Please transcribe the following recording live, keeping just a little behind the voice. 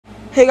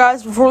Hey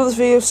guys, before this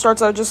video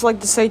starts, I'd just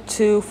like to say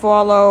to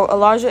follow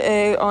Elijah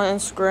A on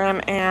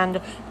Instagram and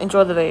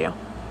enjoy the video.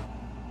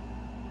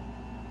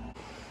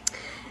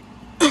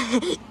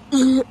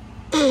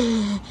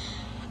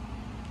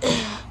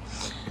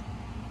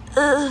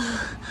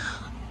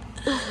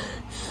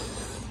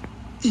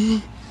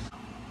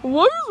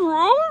 What is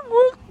wrong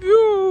with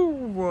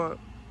you?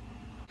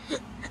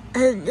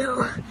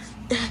 No,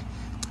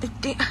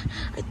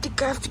 I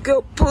think I have to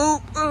go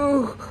poop.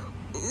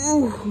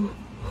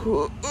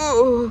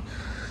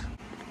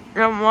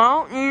 And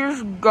why don't you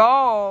just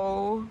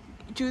go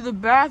to the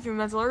bathroom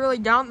that's literally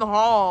down the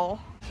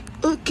hall?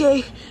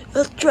 Okay,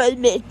 I'll try to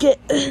make it.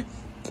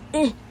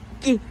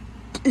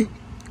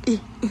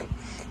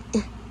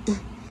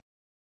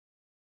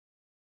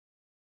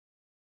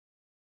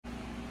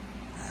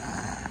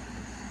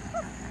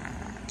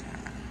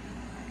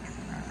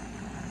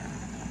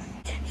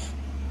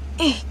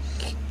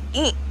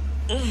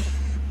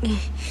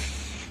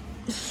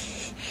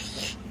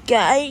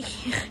 Guys,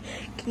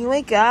 can you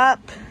wake up?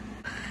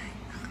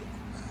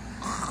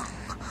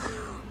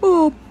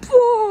 Oh,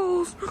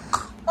 balls!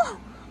 What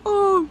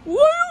are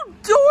you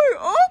doing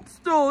up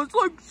still? It's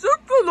like 6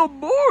 in the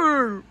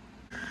morning.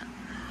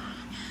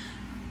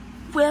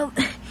 Well,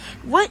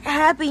 what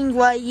happened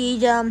was,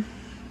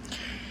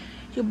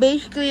 so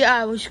basically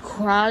I was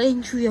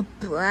crawling to the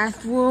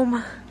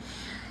bathroom,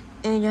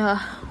 and, I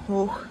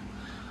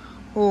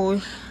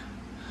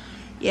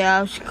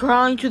was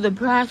crawling to the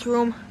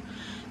bathroom,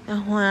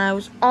 and when I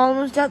was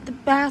almost at the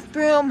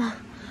bathroom,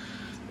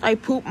 I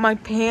pooped my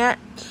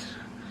pants.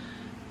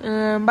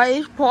 And by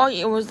this point,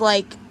 it was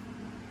like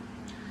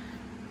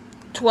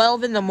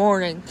 12 in the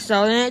morning.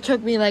 So then it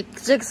took me like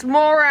 6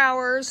 more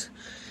hours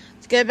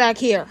to get back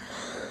here.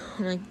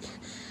 I'm like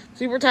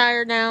super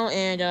tired now,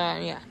 and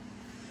yeah.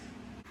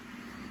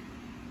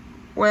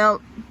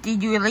 Well,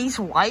 did you at least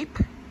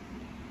wipe?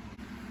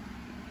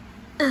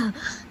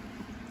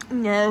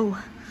 No,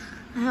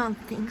 I don't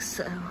think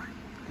so.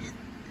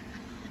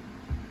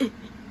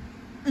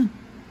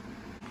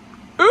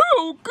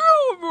 Ew, get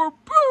off my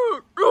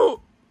bed!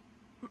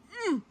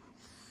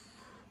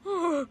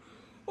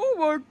 Oh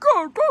my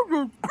god, that's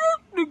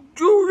disgusting,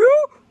 Julia!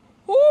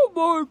 Oh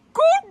my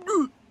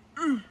goodness!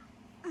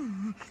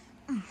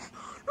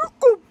 Let's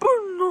go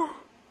back.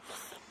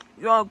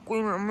 Yeah,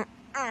 wait a minute.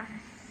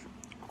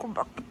 Go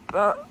back to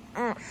bed.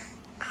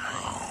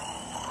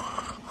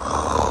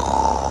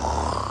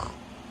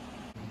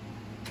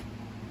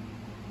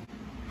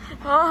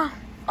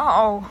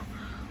 Uh-oh.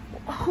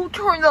 Who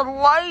turned the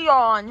light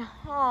on?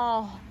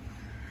 Oh,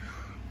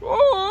 I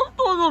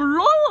turned the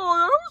light on.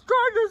 I was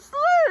trying to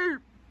sleep.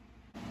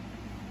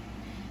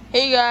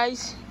 Hey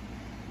guys.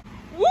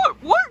 What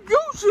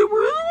you see? We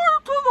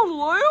didn't turn the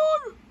light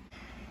on?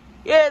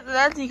 Yeah,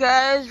 that's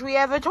because we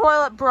have a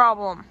toilet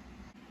problem.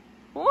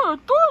 What,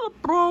 a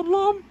toilet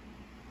problem?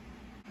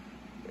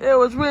 It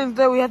was means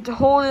that we had to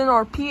hold in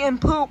our pee and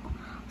poop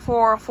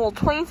for a full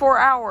 24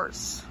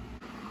 hours.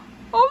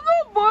 I'm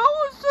not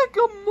violent, sick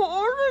of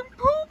morning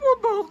poop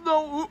about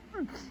now.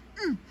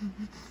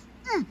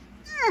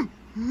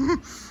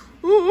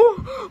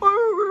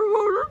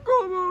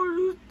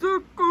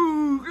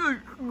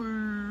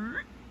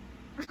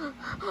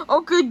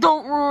 Okay,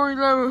 don't worry,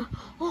 Lemon.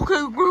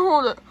 Okay,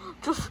 hold it.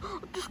 Just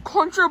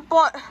clench your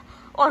butt,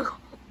 like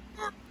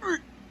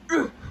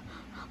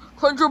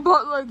clench your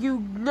butt like you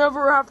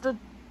never have to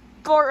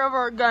fart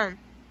ever again.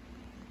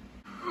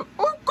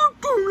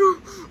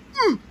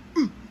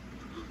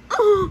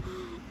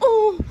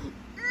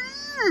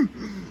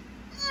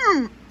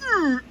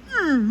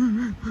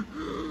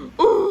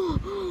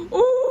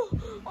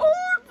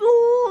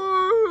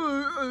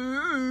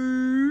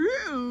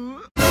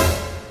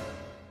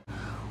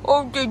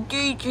 Okay,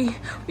 Gigi,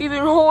 we've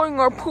been holding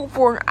our poop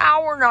for an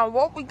hour now.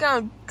 What we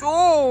gonna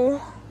do?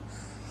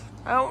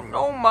 I don't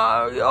know,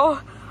 Mario.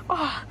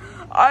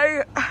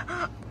 I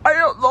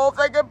don't know if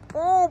I can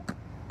poop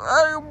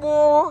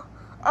anymore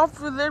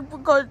after this,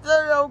 because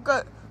then I'll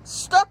get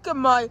stuck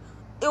in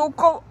it'll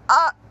go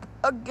up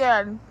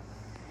again.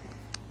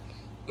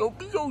 You'll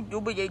be so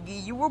stupid, Gigi.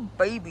 You were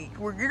babies.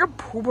 We're gonna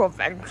poop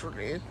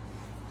eventually.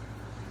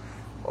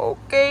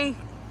 Okay.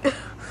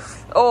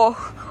 Oh,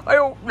 I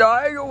don't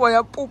want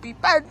to poopy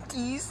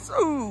panties.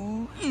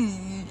 Ooh. Oh,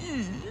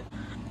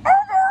 I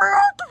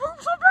have to poop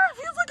so bad. It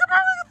feels like I'm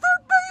having a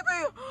third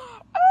baby.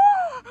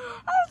 Oh,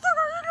 I don't think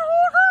I can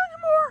hold it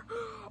anymore.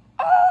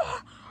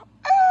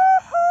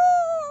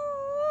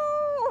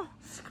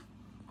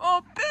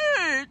 Oh,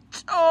 bitch.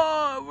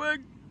 Oh,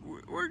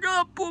 we're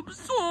gonna poop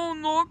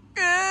soon,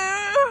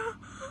 okay?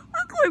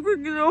 Looks like we're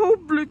gonna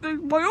hopefully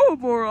take my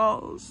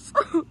overalls.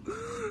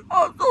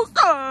 I'm so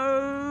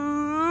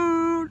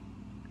sad.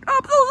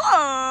 I'm so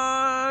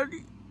sad.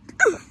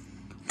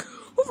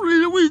 Hopefully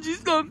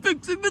Luigi's done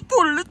fixing the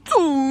toilet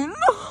soon.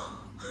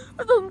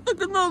 It doesn't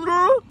take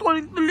another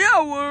 23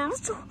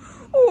 hours.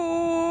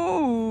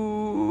 Oh.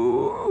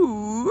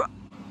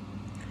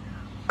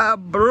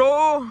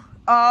 Bro.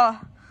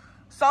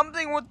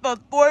 Something with the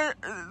toilet.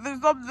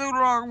 There's something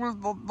wrong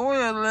with the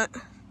toilet.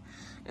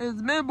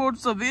 It's maybe more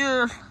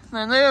severe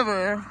I live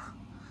here.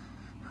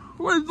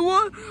 What's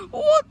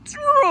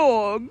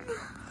wrong?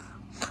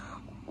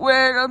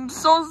 Wait, I'm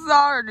so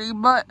sorry,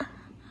 but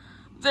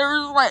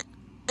there's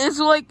it's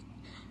like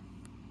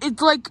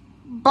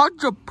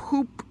bunch of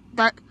poop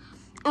that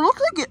it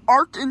looks like it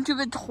arced into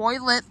the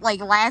toilet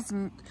like last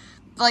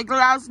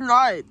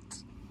night.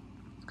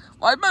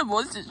 Why my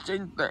voice is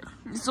changed there?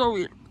 It's so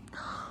weird.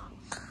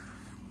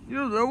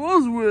 Yeah, that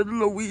was weird,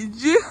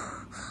 Luigi.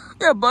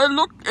 Yeah, but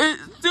it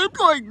seemed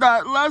like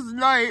that last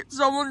night.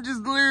 Someone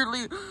just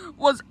literally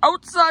was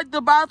outside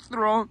the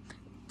bathroom.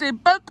 They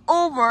bent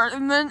over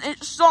and then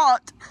it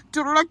shot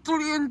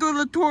directly into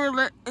the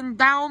toilet and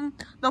down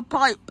the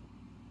pipe.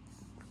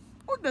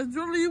 Oh, that's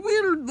really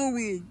weird,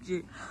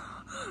 Luigi.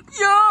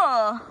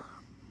 Yeah.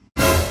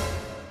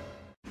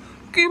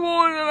 Keep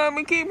holding it at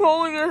me, keep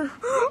holding it.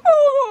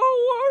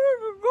 Oh, where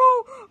did it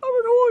go? I've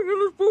been holding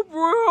this poop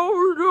for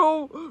hours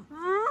now.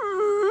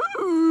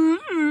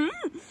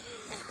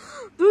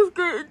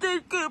 They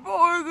keep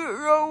holding it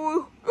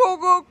now. You're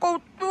gonna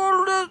go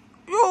through this.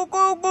 You're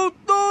gonna go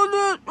through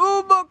this.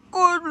 Oh my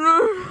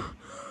goodness.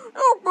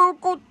 You're gonna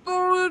go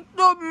through this.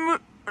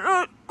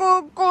 You're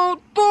gonna go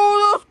through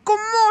this. Come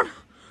on.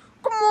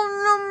 Come on,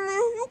 Lemmy.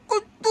 You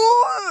can do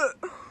it.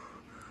 You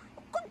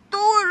can do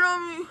it,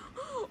 Lemmy.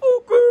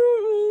 Okay,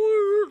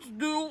 let's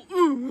do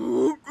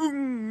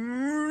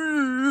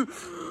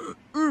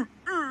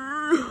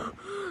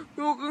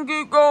You can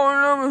keep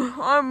going, Lemmy.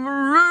 I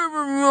believe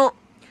in you.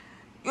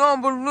 Yeah, I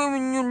believe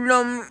in you,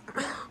 Lemmy.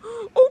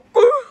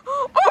 Okay.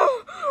 I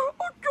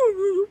can't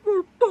really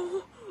put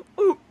that.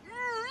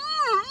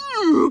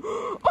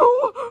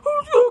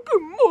 You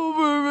can move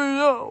me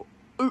now.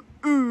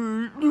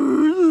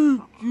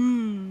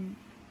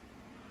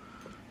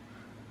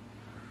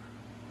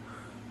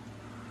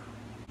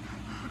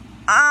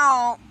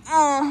 Ow,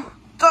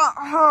 that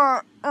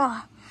hurt.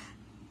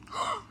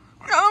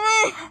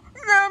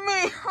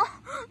 Lemmy,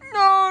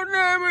 no,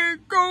 Lemmy,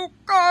 don't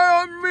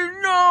cry on me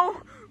now.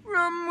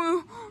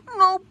 Lemmy,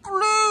 no,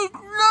 please,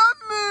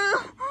 Lemmy.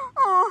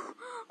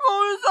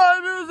 Oh,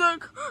 sad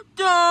music.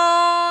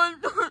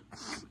 Dun,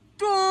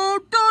 dun,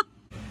 dun.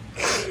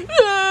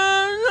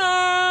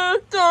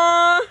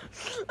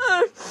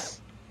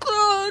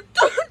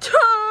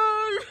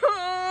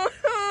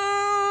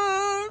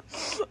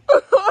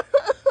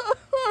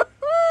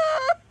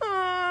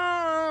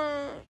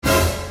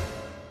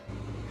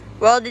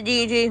 Well, the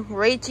DJ,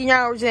 we're 18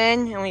 hours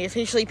in, and we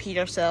officially peed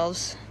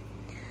ourselves.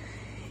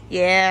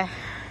 Yeah.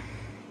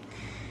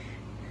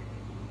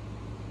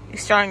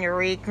 It's starting to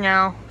reek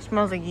now. It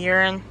smells like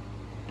urine.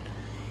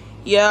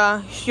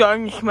 Yeah, it's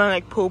starting to smell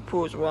like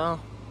poo-poo as well.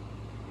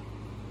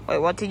 Wait,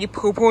 what? Did you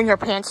poo-poo in your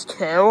pants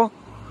too?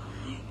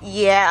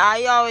 Yeah,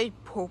 I always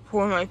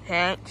poo-poo in my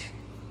pants.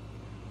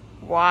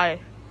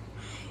 Why?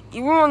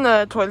 Even when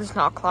the toilet's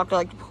not clogged, I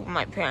like to poop in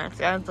my pants.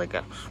 That's like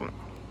a...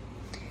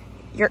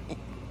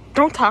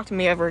 Don't talk to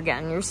me ever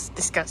again. You're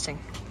disgusting.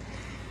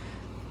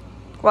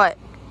 What?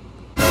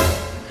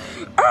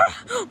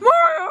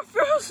 Mario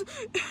feels...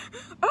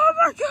 Oh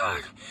my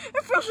god!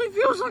 It feels like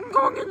I'm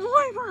going into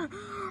labor!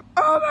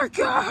 Oh my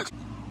god!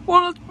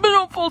 Well, it's been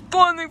up for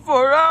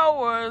 24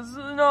 hours,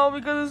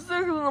 because it's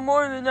 6 in the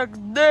morning the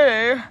next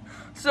day.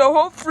 So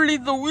hopefully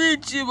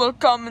Luigi will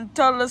come and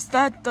tell us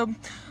that the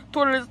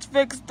toilet's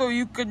fixed so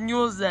you can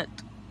use it.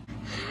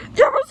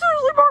 Yeah, but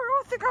seriously, Mario,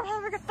 I think I'm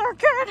having a third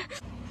kid.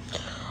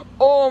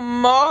 Oh,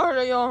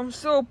 Mario, I'm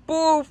so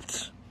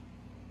pooped.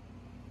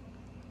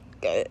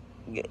 Get.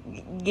 Yeah.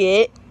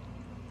 Get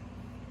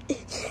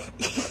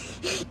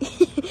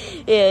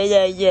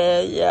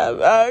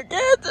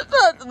the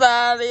fuck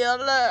Mario,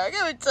 look,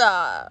 give me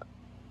time.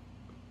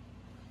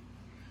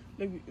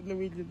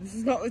 Luigi, this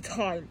is not the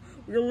time.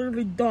 We're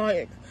literally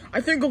dying.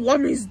 I think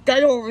Lemmy's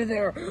dead over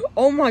there.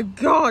 Oh my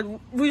god,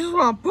 we just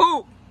want to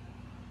poop.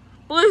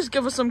 Please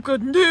give us some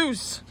good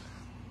news.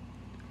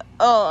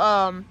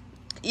 The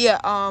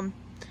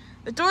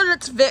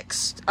toilet's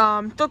fixed.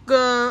 Took,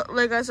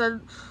 like I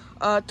said,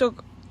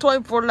 took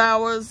 24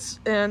 hours,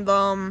 and,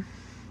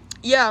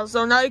 yeah,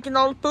 so now you can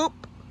all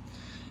poop.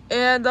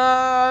 And,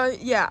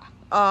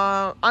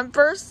 I'm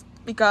first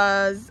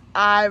because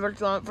I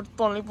was on for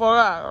 24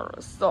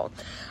 hours. So,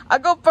 I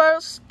go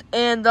first,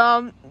 and,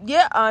 I'm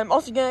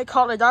also gonna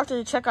call the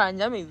doctor to check on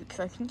Lemmy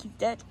because I think he's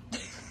dead.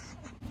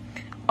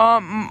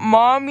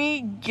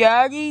 Mommy,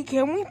 Daddy,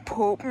 can we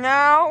poop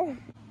now?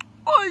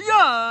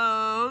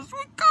 Oh, yes,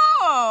 we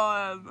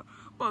can!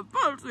 But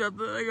first we have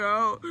to figure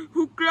out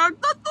who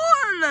clogged the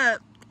toilet!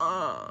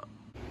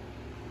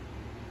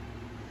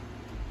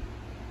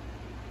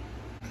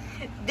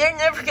 They're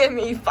never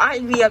gonna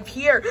find me up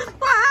here!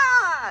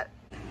 Ah!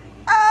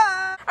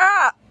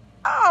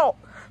 Ow!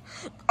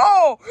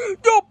 Oh!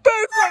 You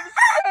piece of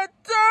shit!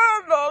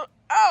 Turtle!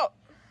 Ow!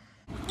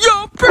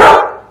 You piece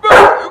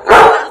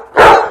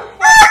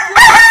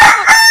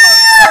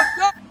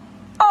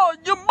Oh,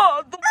 you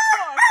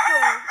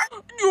motherfucker!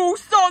 You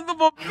son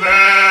of a...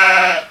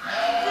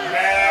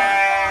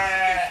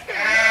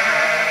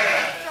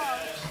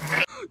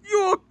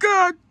 You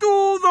can't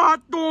do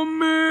that to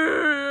me!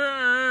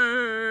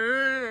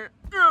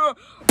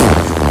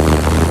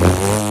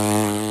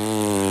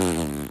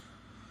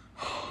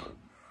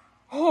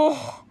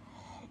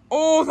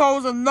 Oh, that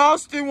was a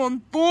nasty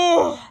one.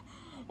 Oh,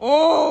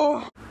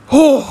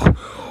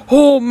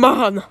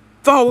 man,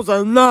 that was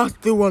a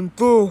nasty one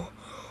too.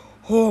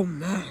 Oh,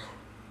 man.